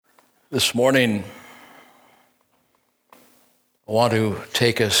This morning, I want to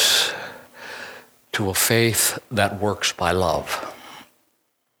take us to a faith that works by love.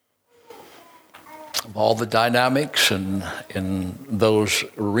 Of all the dynamics and in those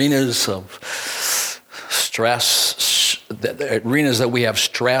arenas of stress, the arenas that we have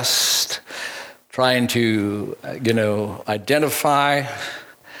stressed, trying to, identify,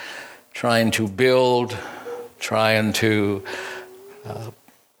 trying to build, trying to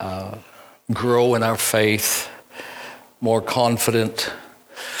grow in our faith, more confident.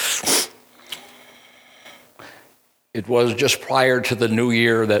 It was just prior to the new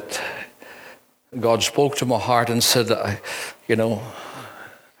year that God spoke to my heart and said, I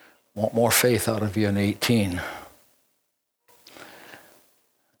want more faith out of you in 18.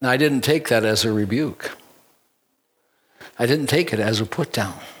 Now, I didn't take that as a rebuke. I didn't take it as a put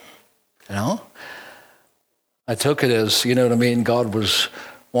down. I took it as, God was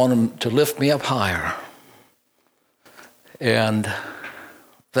wanting to lift me up higher. And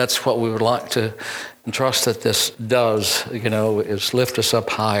that's what we would like to trust that this does, is lift us up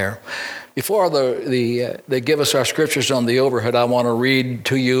higher. Before they give us our scriptures on the overhead, I want to read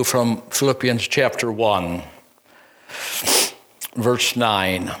to you from Philippians chapter 1, verse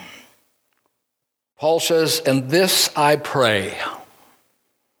 9. Paul says, "And this I pray,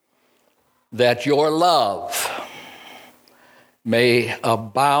 that your love may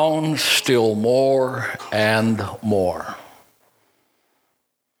abound still more and more."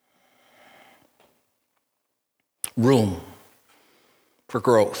 Room for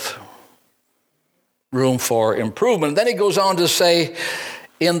growth. Room for improvement. Then he goes on to say,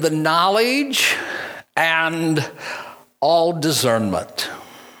 in the knowledge and all discernment.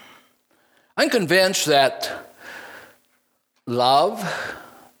 I'm convinced that love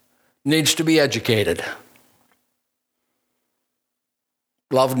needs to be educated.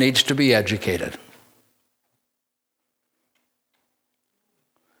 Love needs to be educated.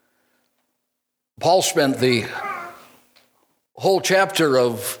 Paul spent the whole chapter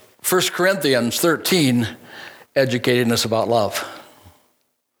of 1 Corinthians 13 educating us about love.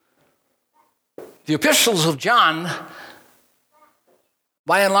 The epistles of John,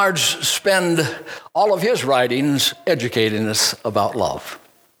 by and large, spend all of his writings educating us about love.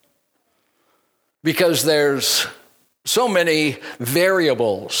 Because there's so many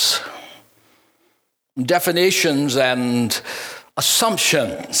variables, definitions, and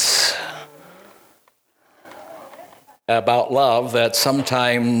assumptions about love that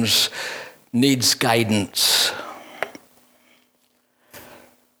sometimes needs guidance.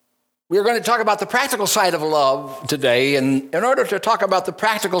 We're going to talk about the practical side of love today, and in order to talk about the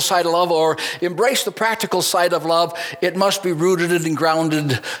practical side of love or embrace the practical side of love, it must be rooted and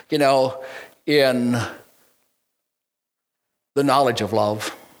grounded, in the knowledge of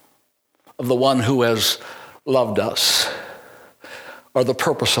love, of the one who has loved us, or the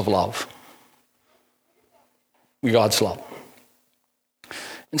purpose of love, God's love.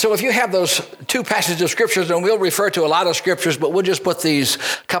 And so if you have those two passages of scriptures, and we'll refer to a lot of scriptures, but we'll just put these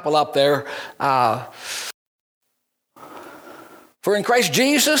couple up there. For in Christ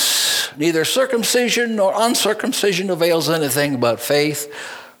Jesus, neither circumcision nor uncircumcision avails anything but faith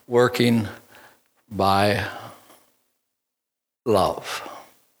working by love.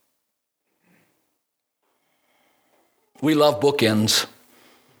 We love bookends,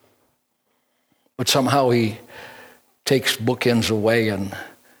 but somehow he takes bookends away and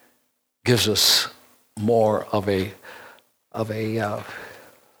gives us more of a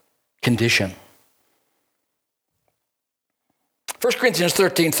condition. 1 Corinthians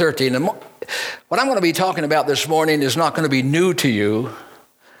 13:13. And what I'm going to be talking about this morning is not going to be new to you,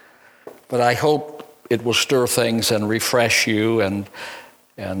 but I hope it will stir things and refresh you and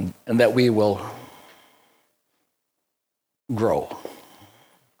that we will grow.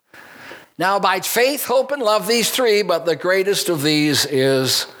 Now abides faith, hope, and love, these three, but the greatest of these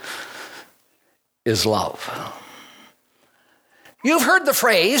is love. You've heard the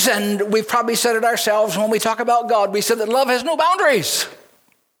phrase, and we've probably said it ourselves when we talk about God. We said that love has no boundaries.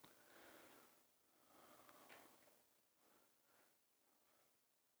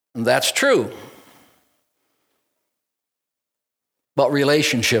 And that's true. But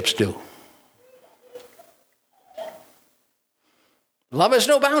relationships do. Love has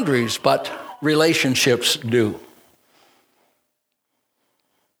no boundaries, but relationships do.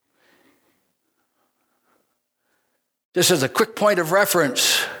 Just as a quick point of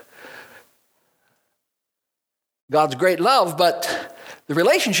reference, God's great love, but the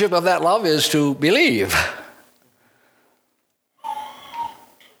relationship of that love is to believe.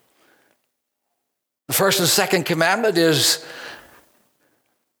 The first and second commandment is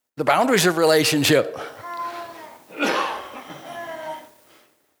The boundaries of relationship.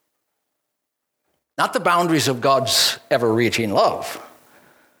 Not the boundaries of God's ever-reaching love.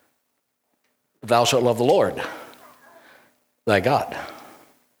 Thou shalt love the Lord, thy God,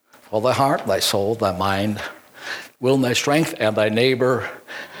 with all thy heart, thy soul, thy mind, will, and thy strength, and thy neighbor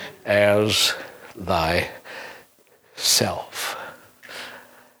as thyself.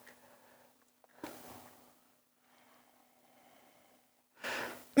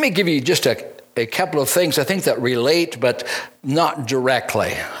 Let me give you just a couple of things I think that relate, but not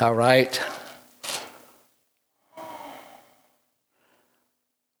directly, all right?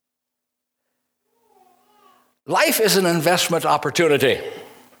 Life is an investment opportunity.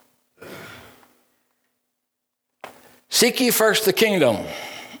 Seek ye first the kingdom,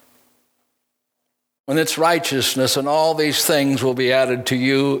 and its righteousness, and all these things will be added to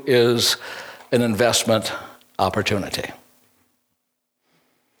you, is an investment opportunity.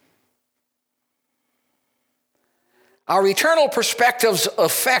 Our eternal perspectives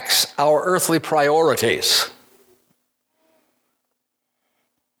affects our earthly priorities.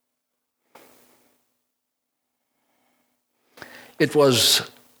 It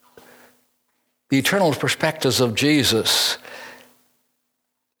was the eternal perspectives of Jesus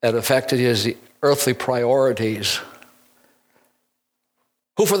that affected his earthly priorities.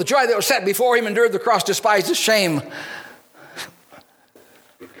 Who for the joy that was set before him endured the cross, despised the shame.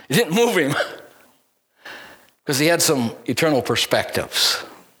 It didn't move him because he had some eternal perspectives.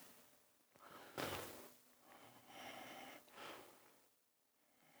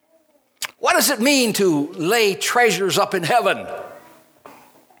 What does it mean to lay treasures up in heaven?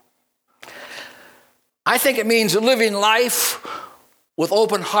 I think it means living life with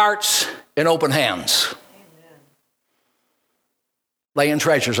open hearts and open hands. Amen. Laying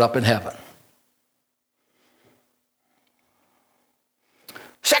treasures up in heaven.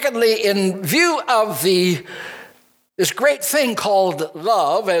 Secondly, in view of this great thing called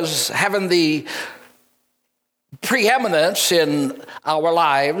love as having the preeminence in our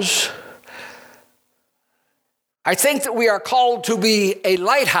lives, I think that we are called to be a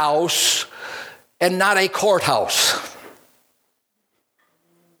lighthouse and not a courthouse.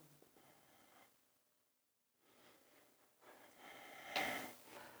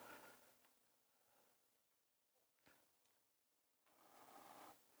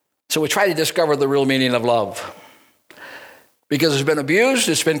 So we try to discover the real meaning of love. Because it's been abused,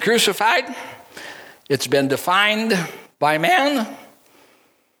 it's been crucified, it's been defined by man,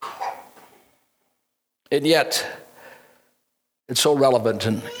 and yet it's so relevant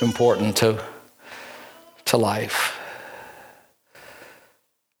and important to life.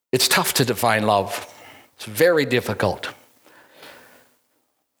 It's tough to define love. It's very difficult.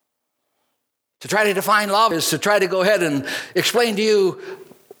 To try to define love is to try to go ahead and explain to you,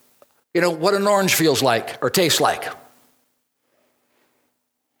 what an orange feels like or tastes like.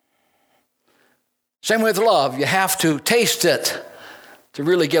 Same with love. You have to taste it to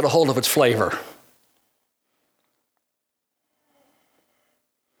really get a hold of its flavor.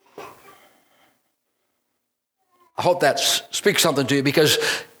 I hope that speaks something to you because,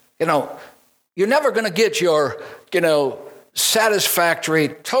 you're never going to get your, satisfactory,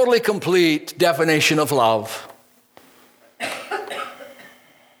 totally complete definition of love.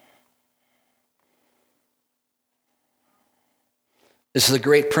 This is the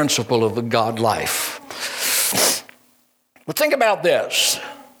great principle of the God life. But think about this.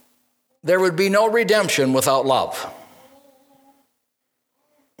 There would be no redemption without love.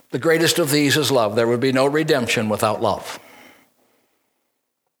 The greatest of these is love. There would be no redemption without love.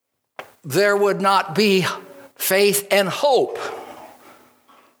 There would not be faith and hope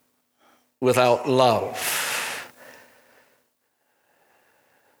without love.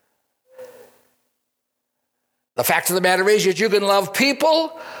 The fact of the matter is that you can love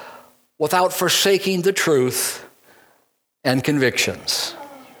people without forsaking the truth and convictions.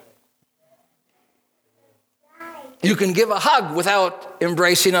 You can give a hug without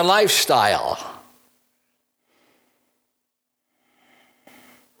embracing a lifestyle.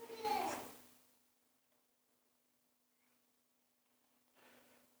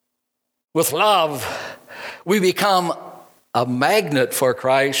 With love, we become a magnet for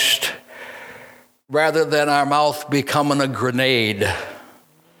Christ rather than our mouth becoming a grenade.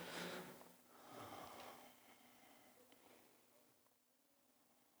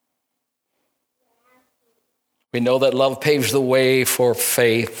 We know that love paves the way for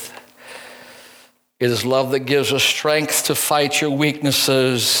faith. It is love that gives us strength to fight your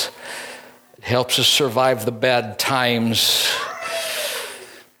weaknesses. It helps us survive the bad times.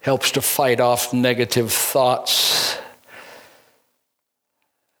 Helps to fight off negative thoughts.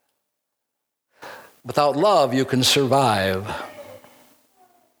 Without love, you can survive.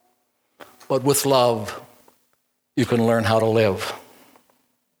 But with love, you can learn how to live.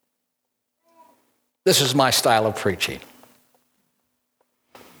 This is my style of preaching.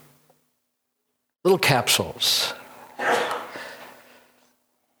 Little capsules.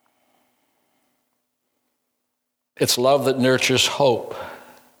 It's love that nurtures hope.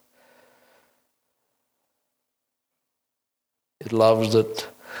 It loves that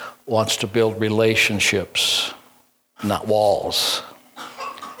wants to build relationships, not walls.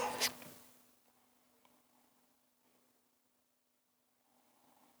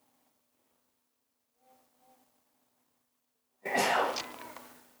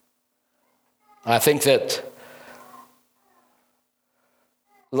 I think that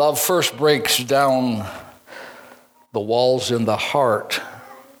love first breaks down the walls in the heart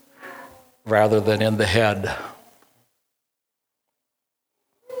rather than in the head.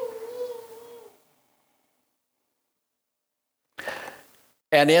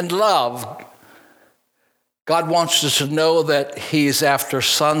 And in love, God wants us to know that He's after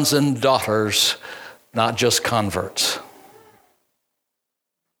sons and daughters, not just converts.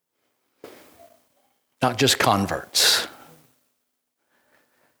 Not just converts.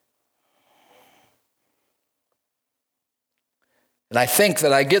 And I think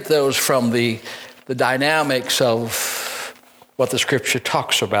that I get those from the dynamics of what the Scripture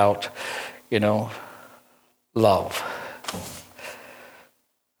talks about, love.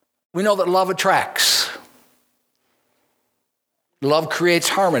 We know that love attracts. Love creates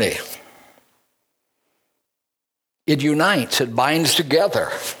harmony. It unites, it binds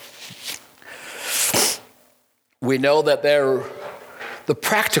together. We know that the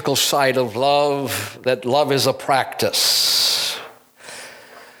practical side of love, that love is a practice.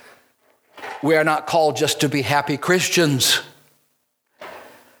 We are not called just to be happy Christians,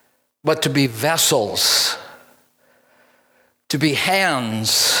 but to be vessels, to be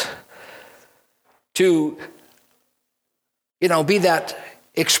hands, to, be that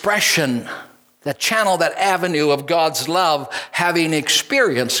expression, that channel, that avenue of God's love, having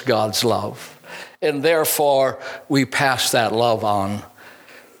experienced God's love. And therefore, we pass that love on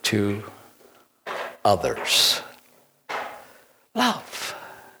to others. Love.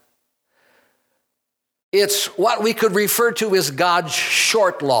 It's what we could refer to as God's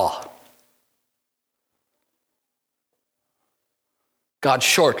short law. God's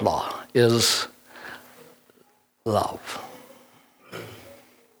short law is love.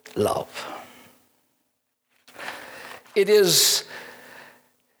 Love. It is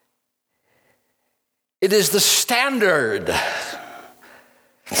the standard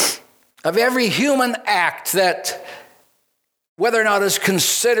of every human act that, whether or not it's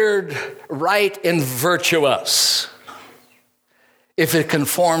considered right and virtuous, if it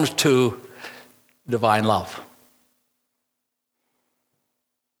conforms to divine love.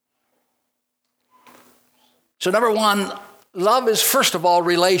 So number one, love is first of all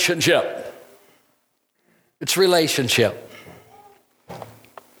relationship. It's relationship.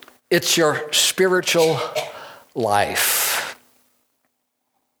 It's your spiritual life.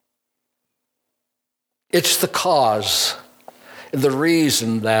 It's the cause, the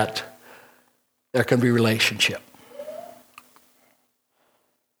reason that there can be relationship.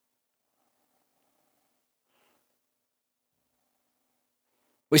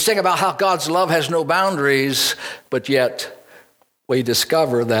 We sing about how God's love has no boundaries, but yet we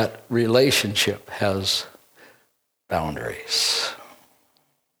discover that relationship has boundaries.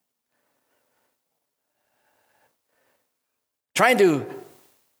 Trying to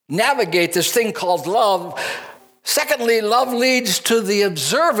navigate this thing called love. Secondly, love leads to the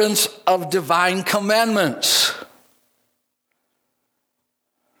observance of divine commandments.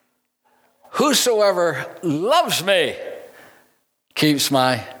 Whosoever loves me keeps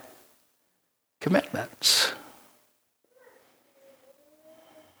my commandments.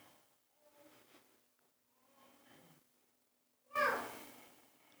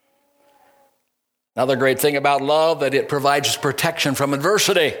 Another great thing about love, that it provides protection from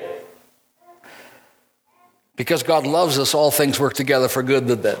adversity. Because God loves us, all things work together for good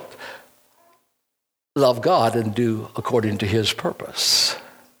that love God and do according to His purpose.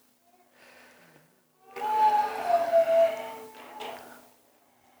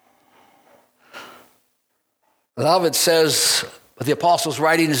 Love, it says, with the apostles'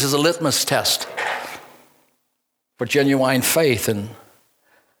 writings, is a litmus test for genuine faith in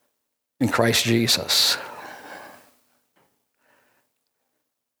Christ Jesus.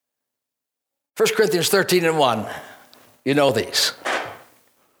 1 Corinthians 13:1. You know these.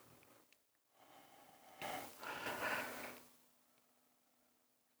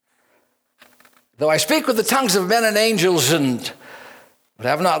 Though I speak with the tongues of men and angels but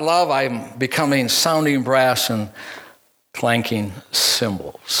have not love, I am becoming sounding brass and clanking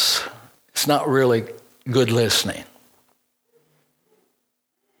cymbals. It's not really good listening.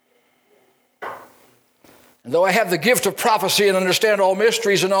 And though I have the gift of prophecy and understand all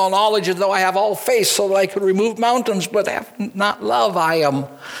mysteries and all knowledge, and though I have all faith so that I could remove mountains, but have not love, I am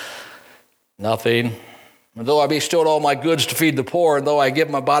nothing. And though I bestowed all my goods to feed the poor, and though I give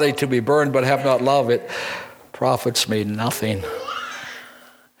my body to be burned, but have not love, it profits me nothing.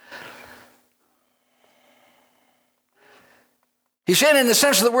 He's saying in the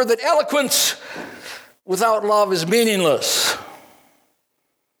sense of the word that eloquence without love is meaningless.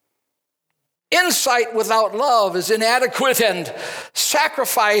 Insight without love is inadequate, and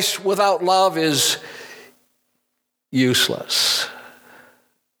sacrifice without love is useless.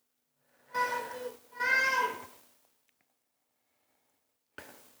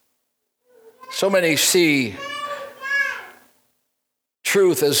 So many see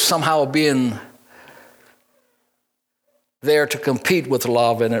truth as somehow being there to compete with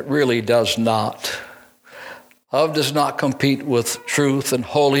love, and it really does not. Love does not compete with truth and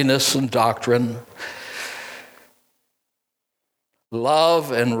holiness and doctrine.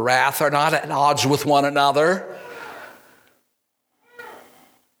 Love and wrath are not at odds with one another.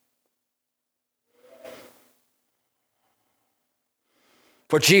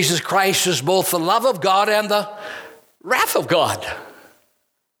 For Jesus Christ is both the love of God and the wrath of God.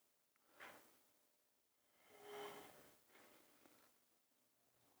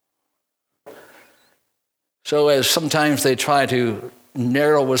 So as sometimes they try to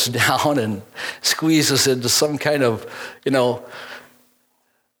narrow us down and squeeze us into some kind of,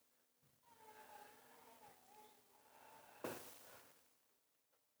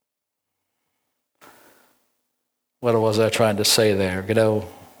 what was I trying to say there?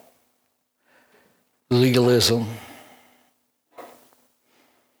 Legalism.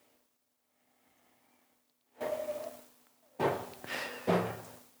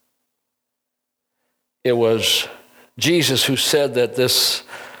 It was Jesus who said that this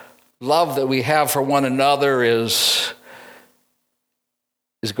love that we have for one another is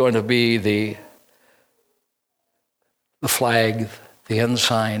going to be the flag, the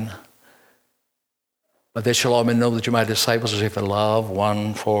ensign. But they shall all men know that you're my disciples if you love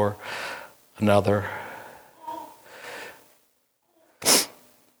one for another.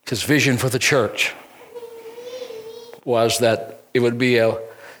 His vision for the church was that it would be a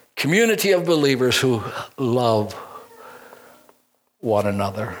community of believers who love one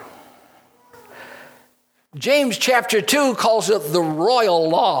another. James chapter 2 calls it the royal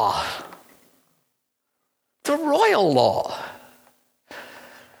law. The royal law.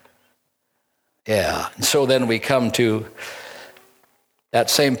 Yeah, and so then we come to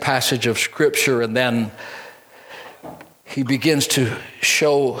that same passage of Scripture, and then he begins to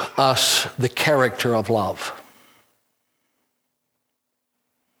show us the character of love.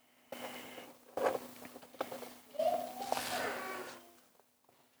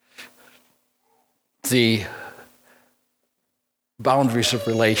 The boundaries of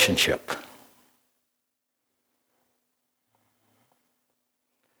relationship.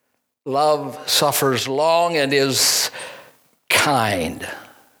 Love suffers long and is kind.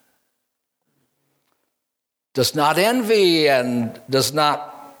 Does not envy and does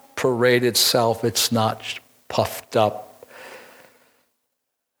not parade itself. It's not puffed up.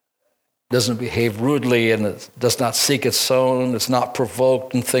 Doesn't behave rudely, and it does not seek its own. It's not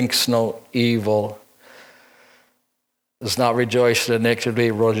provoked and thinks no evil. Does not rejoice in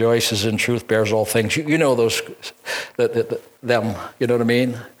iniquity, rejoices in truth, bears all things. You know those, them, you know what I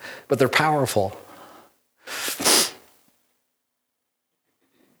mean? But they're powerful.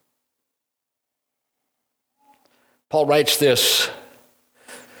 Paul writes this,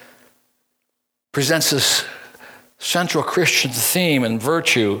 presents this central Christian theme and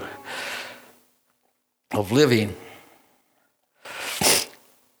virtue of living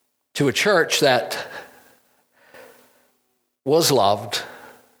to a church that was loved,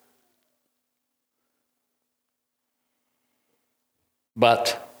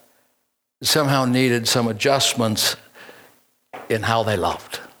 but somehow needed some adjustments in how they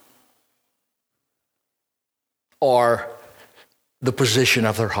loved, or the position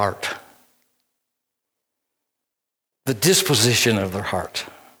of their heart, the disposition of their heart.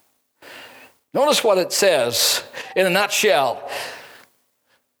 Notice what it says in a nutshell.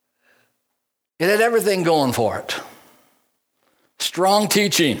 It had everything going for it. Strong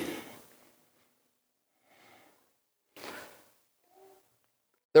teaching.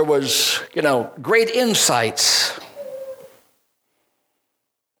 There was, great insights.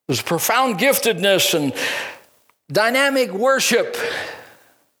 There's profound giftedness and dynamic worship.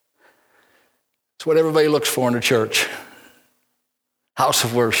 It's what everybody looks for in a church. House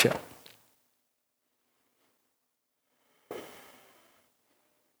of worship.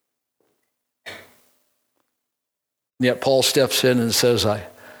 Yet Paul steps in and says, I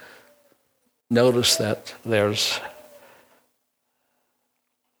notice that there's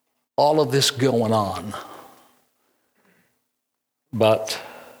all of this going on, but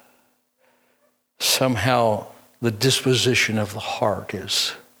somehow the disposition of the heart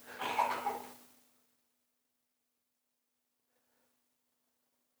is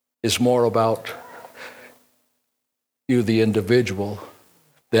more about you, the individual,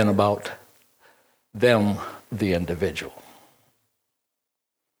 than about them, the individual.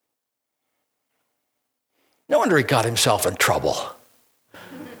 No wonder he got himself in trouble.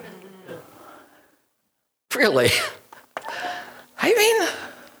 Really? I mean,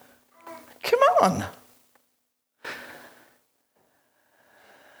 come on.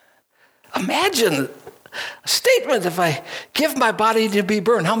 Imagine a statement, if I give my body to be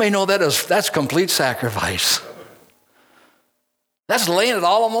burned. How many know that's complete sacrifice? That's laying it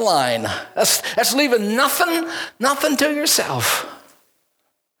all on the line. That's leaving nothing to yourself.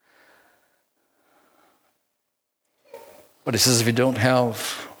 But he says if you don't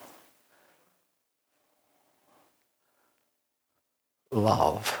have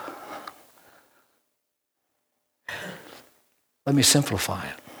love, let me simplify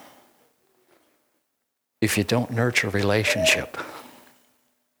it. If you don't nurture relationship,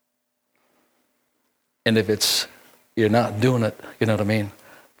 and if you're not doing it, you know what I mean,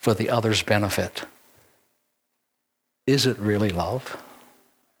 for the other's benefit, is it really love?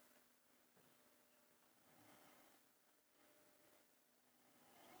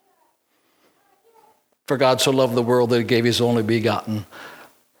 For God so loved the world that he gave his only begotten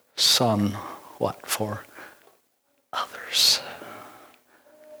Son, what? For others.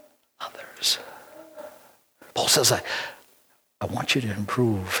 Others. Paul says, I want you to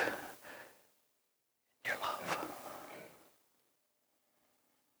improve your love.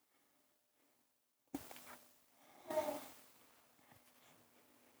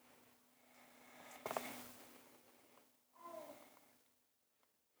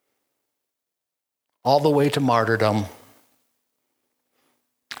 All the way to martyrdom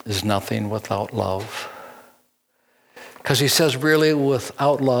is nothing without love. Because he says, really,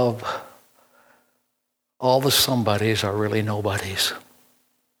 without love, all the somebodies are really nobodies.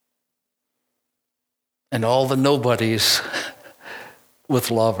 And all the nobodies with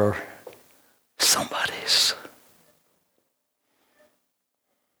love are somebodies.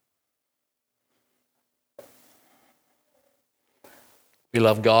 We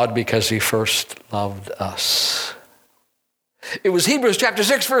love God because he first loved us. It was Hebrews chapter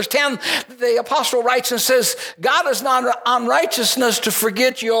 6, verse 10. The apostle writes and says, God is not on righteousness to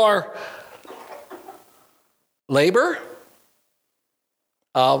forget your labor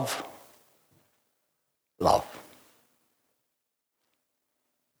of love.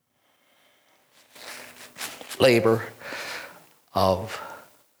 Labor of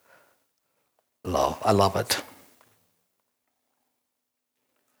love. I love it.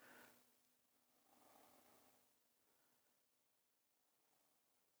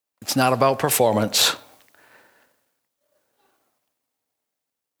 It's not about performance,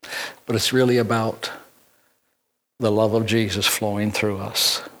 but it's really about the love of Jesus flowing through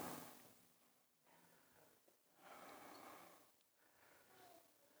us.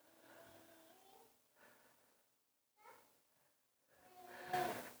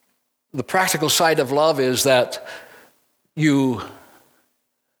 The practical side of love is that you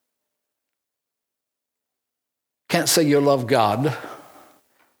can't say you love God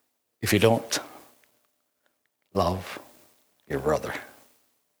if you don't love your brother.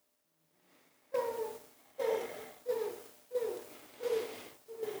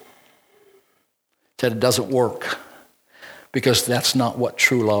 Said it doesn't work because that's not what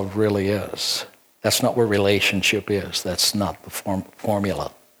true love really is. That's not where relationship is. That's not the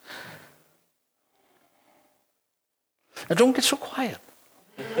formula. Now don't get so quiet.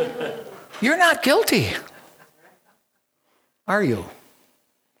 You're not guilty, are you?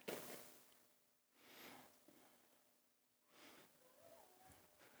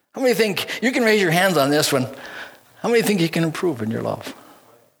 How many think, you can raise your hands on this one, how many think you can improve in your love?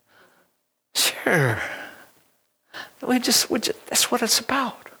 Sure. We just that's what it's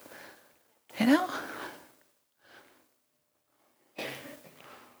about. You know?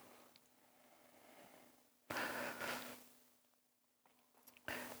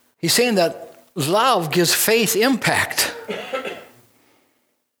 He's saying that love gives faith impact.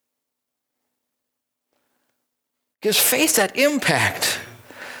 gives faith that impact.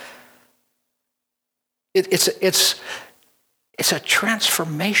 It's a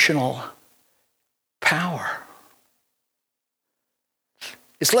transformational power.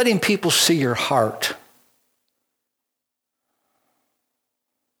 It's letting people see your heart.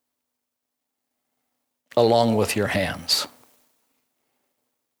 Along with your hands.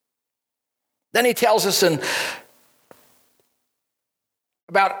 Then he tells us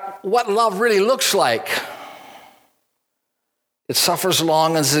about what love really looks like. It suffers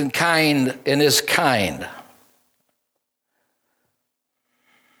long and is kind.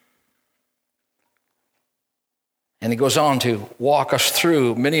 And he goes on to walk us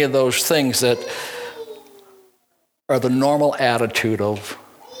through many of those things that are the normal attitude of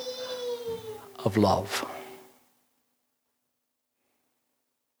love.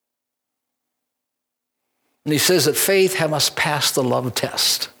 And he says that faith must pass the love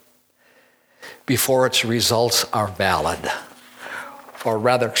test before its results are valid. Or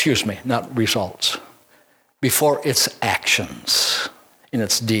rather, not results. Before its actions and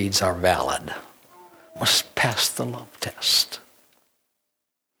its deeds are valid. Must pass the love test.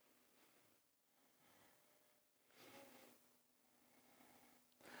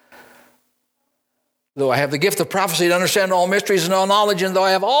 Though I have the gift of prophecy to understand all mysteries and all knowledge, and though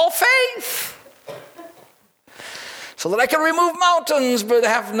I have all faith, so that I can remove mountains, but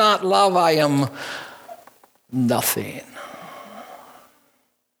have not love, I am nothing.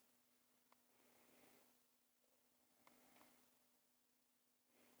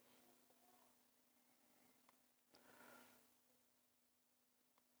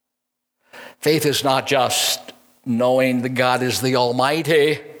 Faith is not just knowing that God is the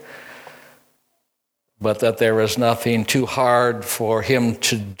Almighty, but that there is nothing too hard for him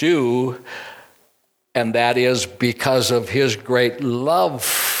to do, and that is because of his great love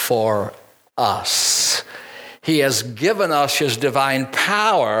for us. He has given us his divine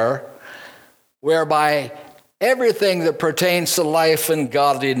power, whereby everything that pertains to life and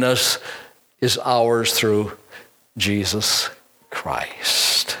godliness is ours through Jesus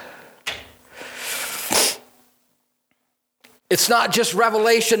Christ. It's not just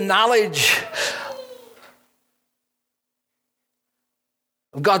revelation knowledge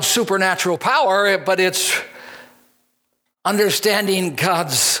of God's supernatural power, but it's understanding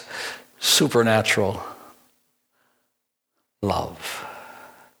God's supernatural love.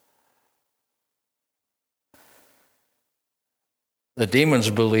 The demons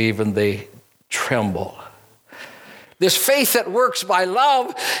believe and they tremble. This faith that works by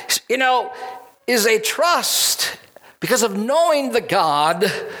love, is a trust because of knowing the God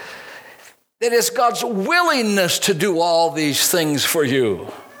that is God's willingness to do all these things for you.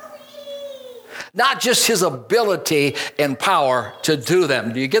 Not just his ability and power to do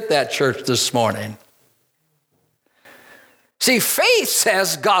them. Do you get that, church, this morning? See, faith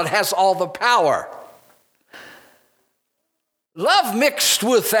says God has all the power. Love mixed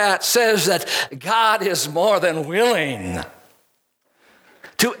with that says that God is more than willing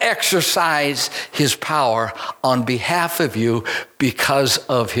to exercise his power on behalf of you because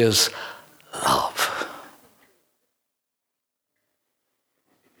of his love.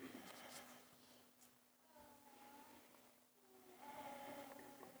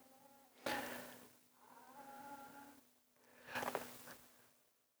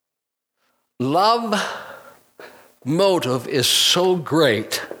 Love motive is so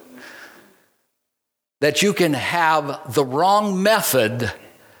great that you can have the wrong method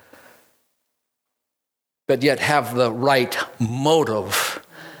but yet have the right motive,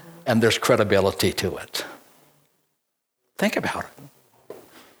 and there's credibility to it. Think about it.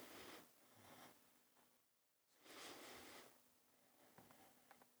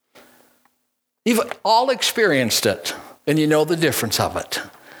 You've all experienced it, and you know the difference of it.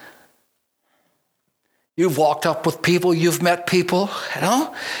 You've walked up with people, you've met people,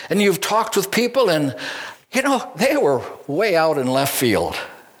 and you've talked with people, and, they were way out in left field.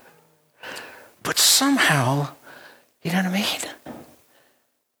 But somehow, you know what I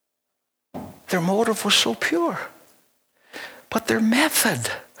mean? Their motive was so pure. But their method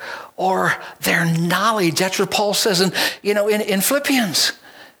or their knowledge, that's what Paul says in Philippians.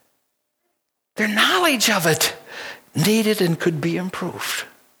 Their knowledge of it needed and could be improved.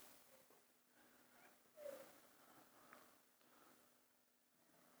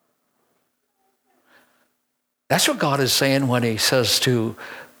 That's what God is saying when he says to,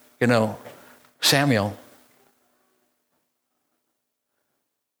 Samuel,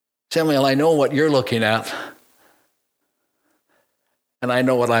 I know what you're looking at, and I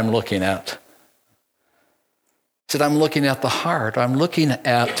know what I'm looking at. He said, I'm looking at the heart. I'm looking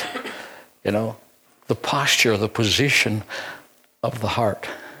at, the the posture, the position of the heart.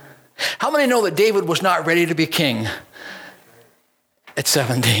 How many know that David was not ready to be king at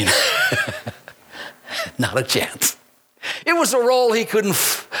 17? Not a chance. It was a role he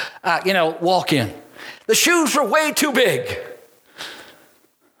couldn't, walk in. The shoes were way too big.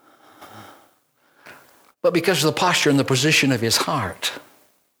 But because of the posture and the position of his heart,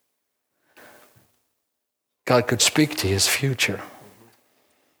 God could speak to his future.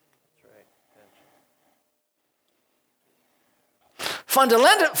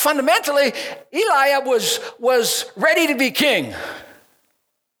 Fundamentally, Eliab was ready to be king.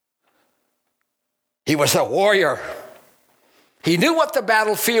 He was a warrior. He knew what the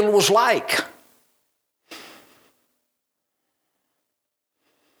battlefield was like.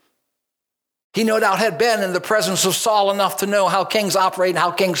 He no doubt had been in the presence of Saul enough to know how kings operate and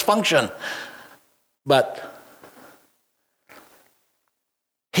how kings function. But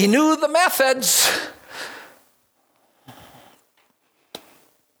he knew the methods.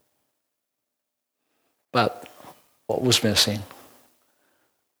 But what was missing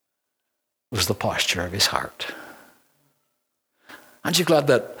was the posture of his heart. Aren't you glad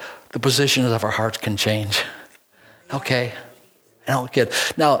that the positions of our hearts can change? Okay. Good.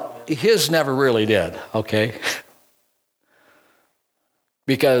 Now, his never really did, okay?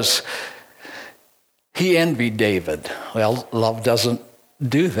 Because he envied David. Well, love doesn't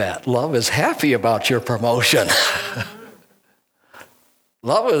do that. Love is happy about your promotion.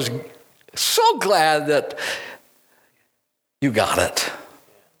 Love is so glad that you got it.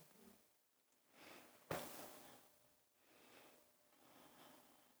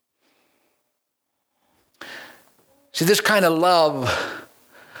 See, this kind of love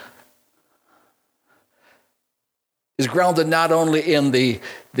is grounded not only in the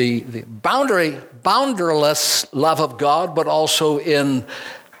boundaryless love of God, but also in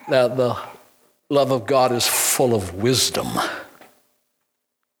the love of God is full of wisdom.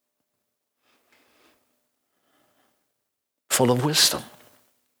 Full of wisdom.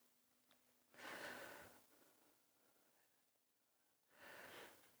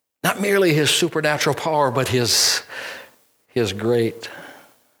 Not merely his supernatural power, but his great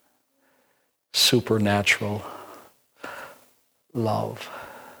supernatural love.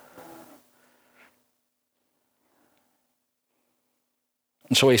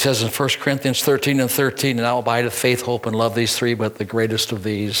 And so he says in 1 Corinthians 13:13, and now abideth faith, hope, and love, these three, but the greatest of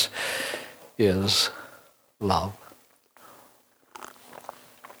these is love.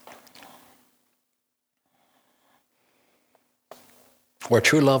 Where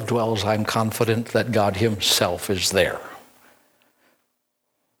true love dwells, I'm confident that God himself is there.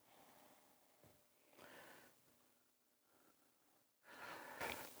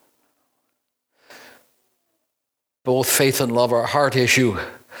 Both faith and love are a heart issue.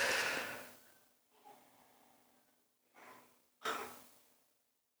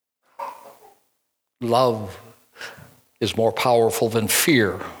 Love is more powerful than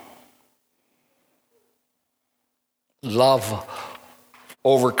fear. Love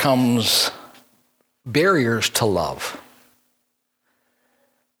overcomes barriers to love.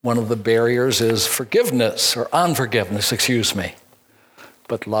 One of the barriers is forgiveness or unforgiveness,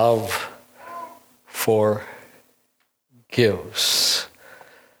 but love forgives.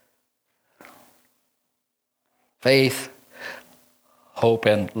 Faith, hope,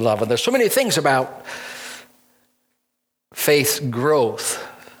 and love. And there's so many things about faith's growth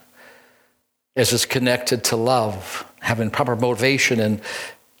as it's connected to love, having proper motivation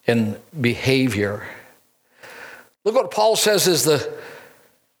and behavior. Look what Paul says is the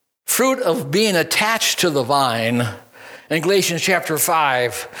fruit of being attached to the vine in Galatians chapter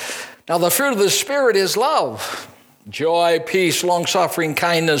 5. Now the fruit of the Spirit is love, joy, peace, long-suffering,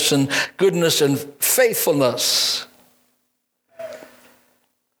 kindness, and goodness, and faithfulness.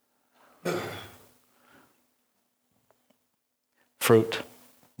 Fruit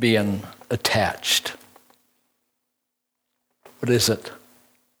being attached. What is it?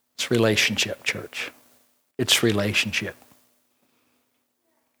 It's relationship, church. It's relationship.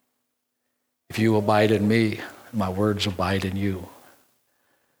 If you abide in me, my words abide in you.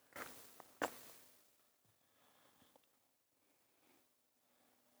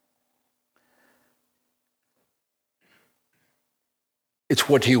 It's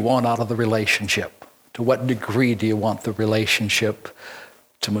what do you want out of the relationship? To what degree do you want the relationship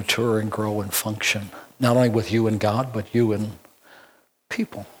to mature and grow and function? Not only with you and God, but you and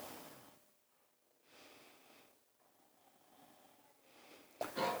people.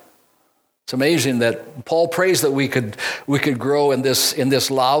 It's amazing that Paul prays that we could grow in this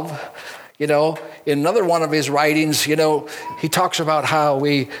love. In another one of his writings, he talks about how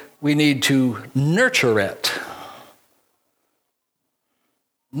we we need to nurture it.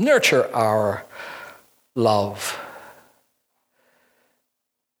 Nurture our love.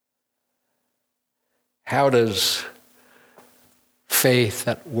 How does faith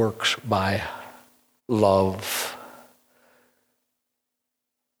that works by love,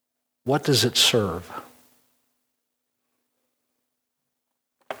 what does it serve?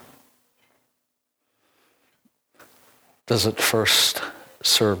 Does it first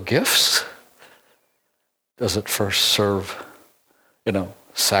serve gifts? Does it first serve,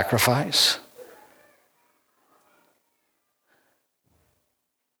 sacrifice?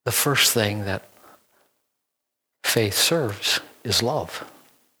 The first thing that faith serves is love.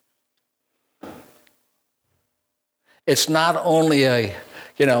 It's not only a,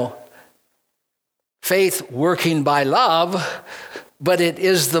 faith working by love, but it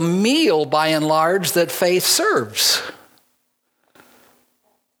is the meal by and large that faith serves.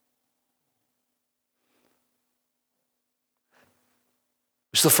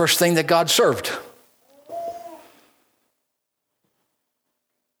 It's the first thing that God served.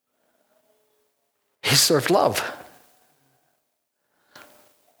 He served love.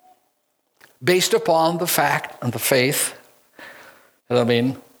 Based upon the fact and the faith, what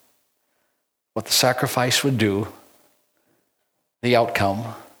the sacrifice would do, the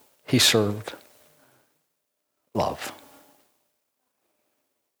outcome, he served love.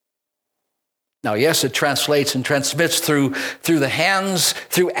 Now, yes, it translates and transmits through the hands,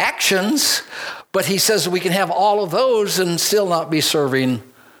 through actions, but he says we can have all of those and still not be serving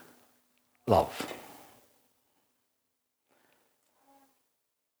love.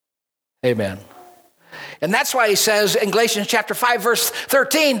 Amen. And that's why he says in Galatians chapter 5, verse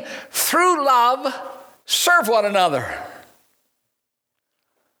 13, through love, serve one another.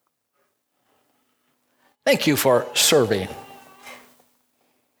 Thank you for serving.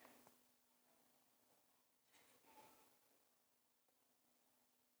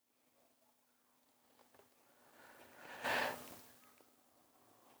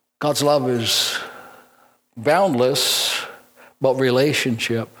 God's love is boundless, but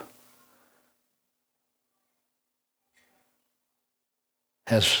relationship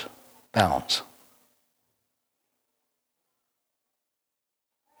has bounds.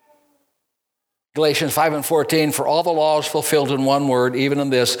 Galatians 5 and 14, for all the law is fulfilled in one word, even in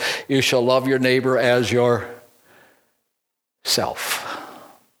this, you shall love your neighbor as yourself.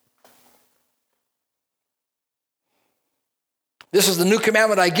 This is the new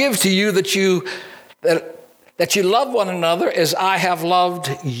commandment I give to you, that you love one another as I have loved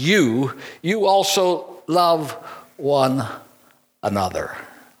you. You also love one another.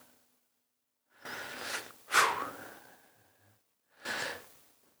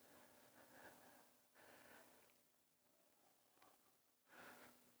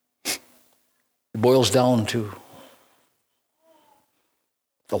 It boils down to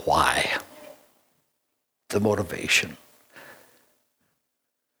the why, the motivation,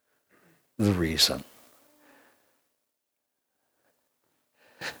 the reason.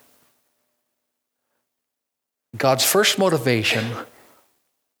 God's first motivation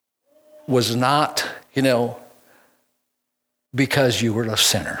was not, because you were a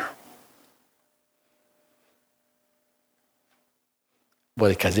sinner, but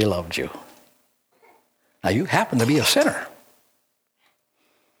because he loved you. Now, you happen to be a sinner,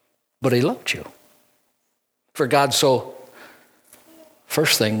 but he loved you. For God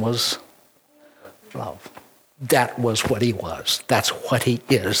first thing was love. That was what he was. That's what he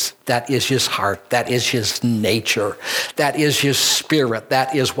is. That is his heart. That is his nature. That is his spirit.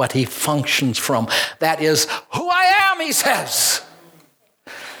 That is what he functions from. That is who I am, he says.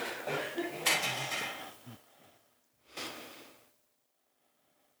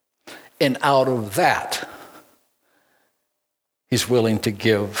 And out of that, he's willing to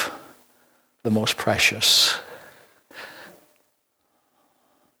give the most precious.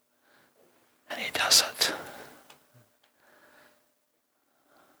 And he does it.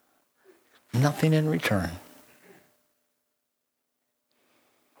 Nothing in return.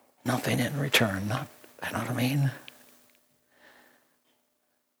 Nothing in return. You know what I mean?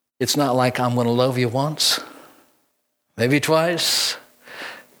 It's not like I'm going to love you once, maybe twice,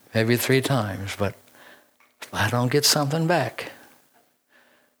 maybe 3 times, but if I don't get something back,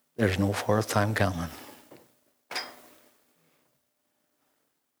 there's no 4th time coming.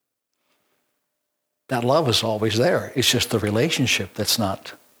 That love is always there. It's just the relationship that's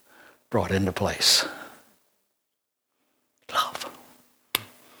not brought into place. Love.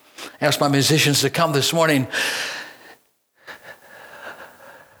 I asked my musicians to come this morning.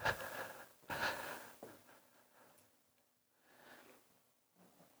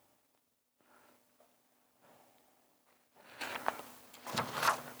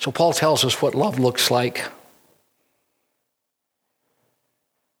 So Paul tells us what love looks like.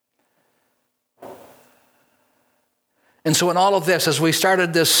 And so in all of this, as we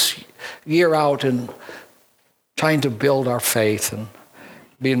started this year out and trying to build our faith and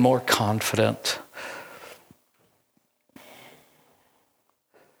being more confident,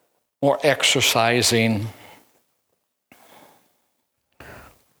 more exercising,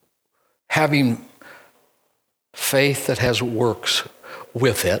 having faith that has works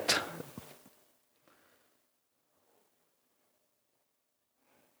with it,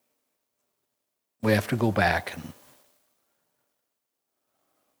 we have to go back and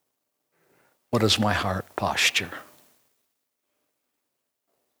what is my heart posture?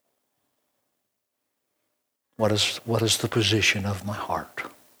 What is the position of my heart?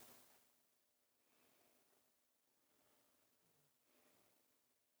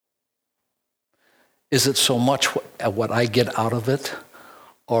 Is it so much what I get out of it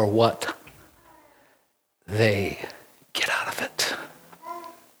or what they get out of it?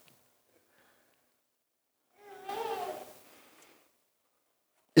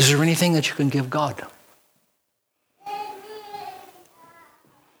 Is there anything that you can give God?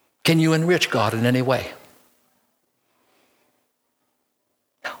 Can you enrich God in any way?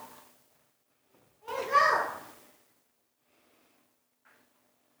 No.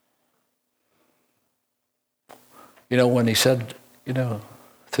 You know, when he said,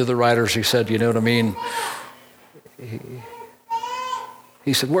 through the writers, he said, you know what I mean?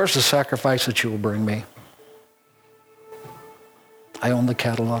 He said, where's the sacrifice that you will bring me? I own the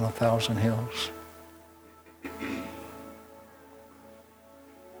cattle on 1,000 hills.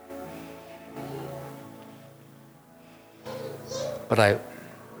 But I'm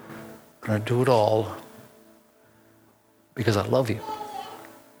going to do it all because I love you.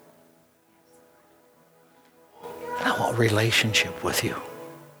 And I want a relationship with you.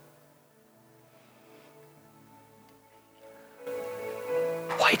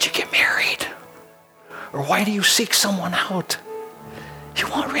 Why'd you get married? Or why do you seek someone out? You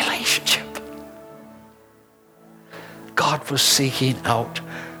want relationship. God was seeking out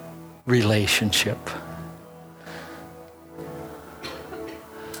relationship.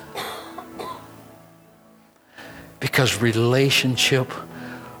 Because relationship,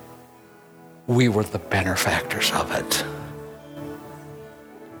 we were the benefactors of it.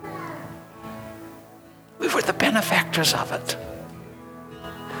 We were the benefactors of it.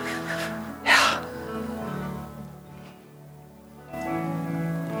 Yeah.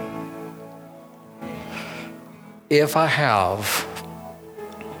 If I have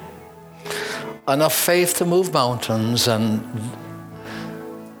enough faith to move mountains and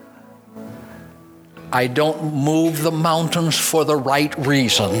I don't move the mountains for the right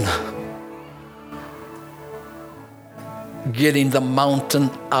reason, getting the mountain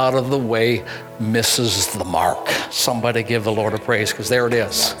out of the way misses the mark. Somebody give the Lord a praise, because there it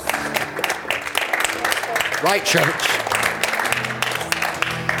is. Right, church?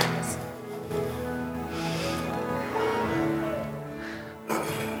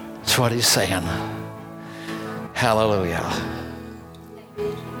 That's what he's saying. Hallelujah.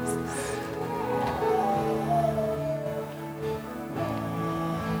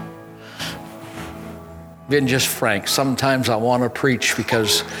 Being just frank, sometimes I want to preach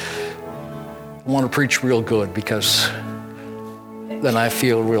because I want to preach real good, because then I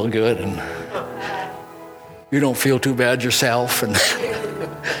feel real good and you don't feel too bad yourself, and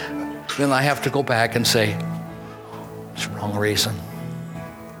then I have to go back and say, it's the wrong reason.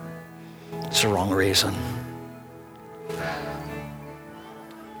 It's the wrong reason.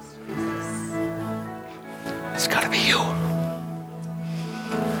 It's got to be you.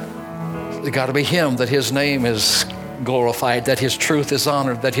 It's got to be him, that his name is glorified, that his truth is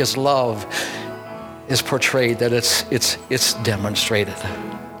honored, that his love is portrayed, that it's demonstrated.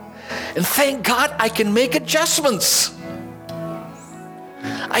 And thank God I can make adjustments.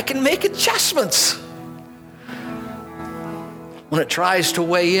 I can make adjustments. When it tries to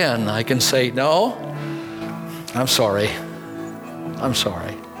weigh in, I can say, no, I'm sorry. I'm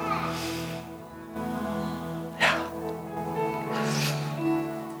sorry. Yeah.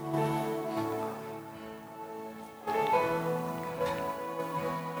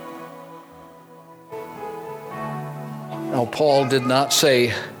 Now, Paul did not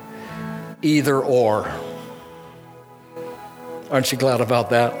say either or. Aren't you glad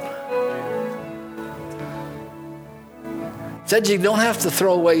about that? Said you don't have to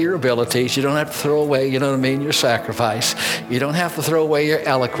throw away your abilities. You don't have to throw away, your sacrifice. You don't have to throw away your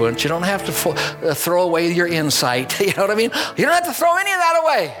eloquence. You don't have to throw away your insight. You know what I mean? You don't have to throw any of that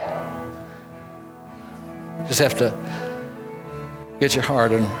away. You just have to Get your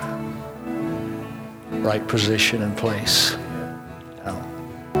heart in right position and place. Now,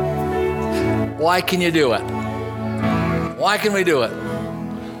 why can you do it? Why can we do it?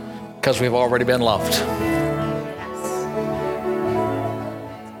 Because we've already been loved.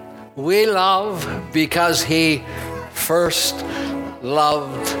 We love because He first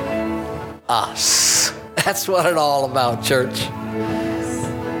loved us. That's what it's all about, church.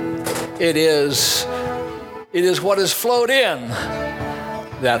 It is what has flowed in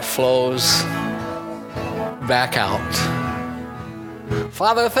that flows back out.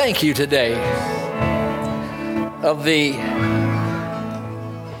 Father, thank you today of the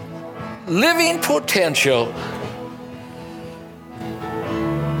living potential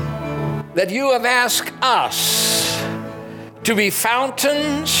that you have asked us to be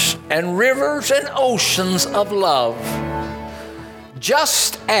fountains and rivers and oceans of love,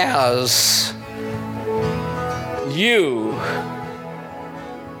 just as you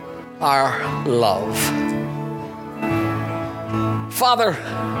are love. Father,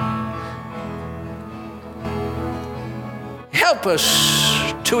 help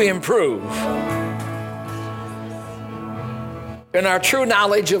us to improve in our true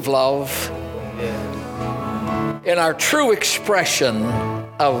knowledge of love, in our true expression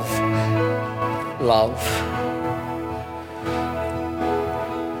of love.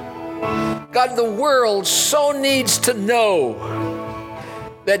 God, the world so needs to know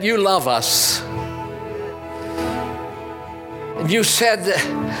that you love us. And you said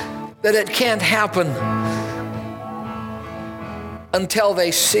that it can't happen until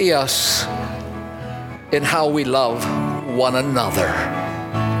they see us in how we love one another.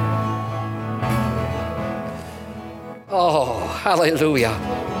 Oh, hallelujah.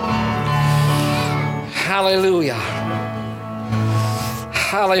 Hallelujah.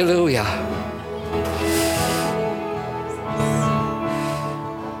 Hallelujah.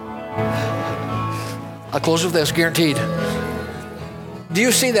 I'll close with this, guaranteed. Do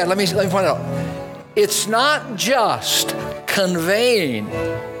you see that? Let me point it out. It's not just conveying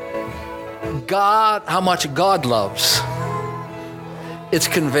God, how much God loves. It's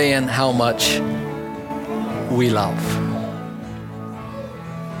conveying how much we love.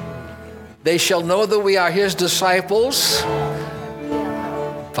 They shall know that we are His disciples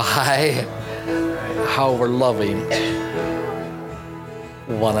by how we're loving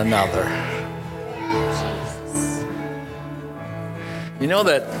one another. You know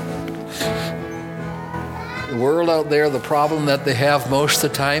that the world out there, the problem that they have most of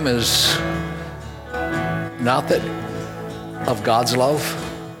the time is not that of God's love,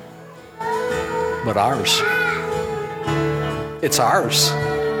 but ours. It's ours.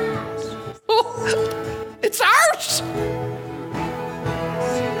 Oh, it's ours.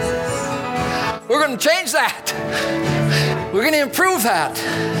 We're going to change that. We're going to improve that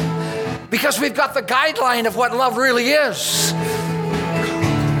because we've got the guideline of what love really is.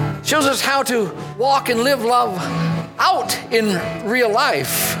 Shows us how to walk and live love out in real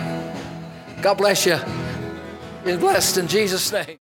life. God bless you. Be blessed in Jesus' name.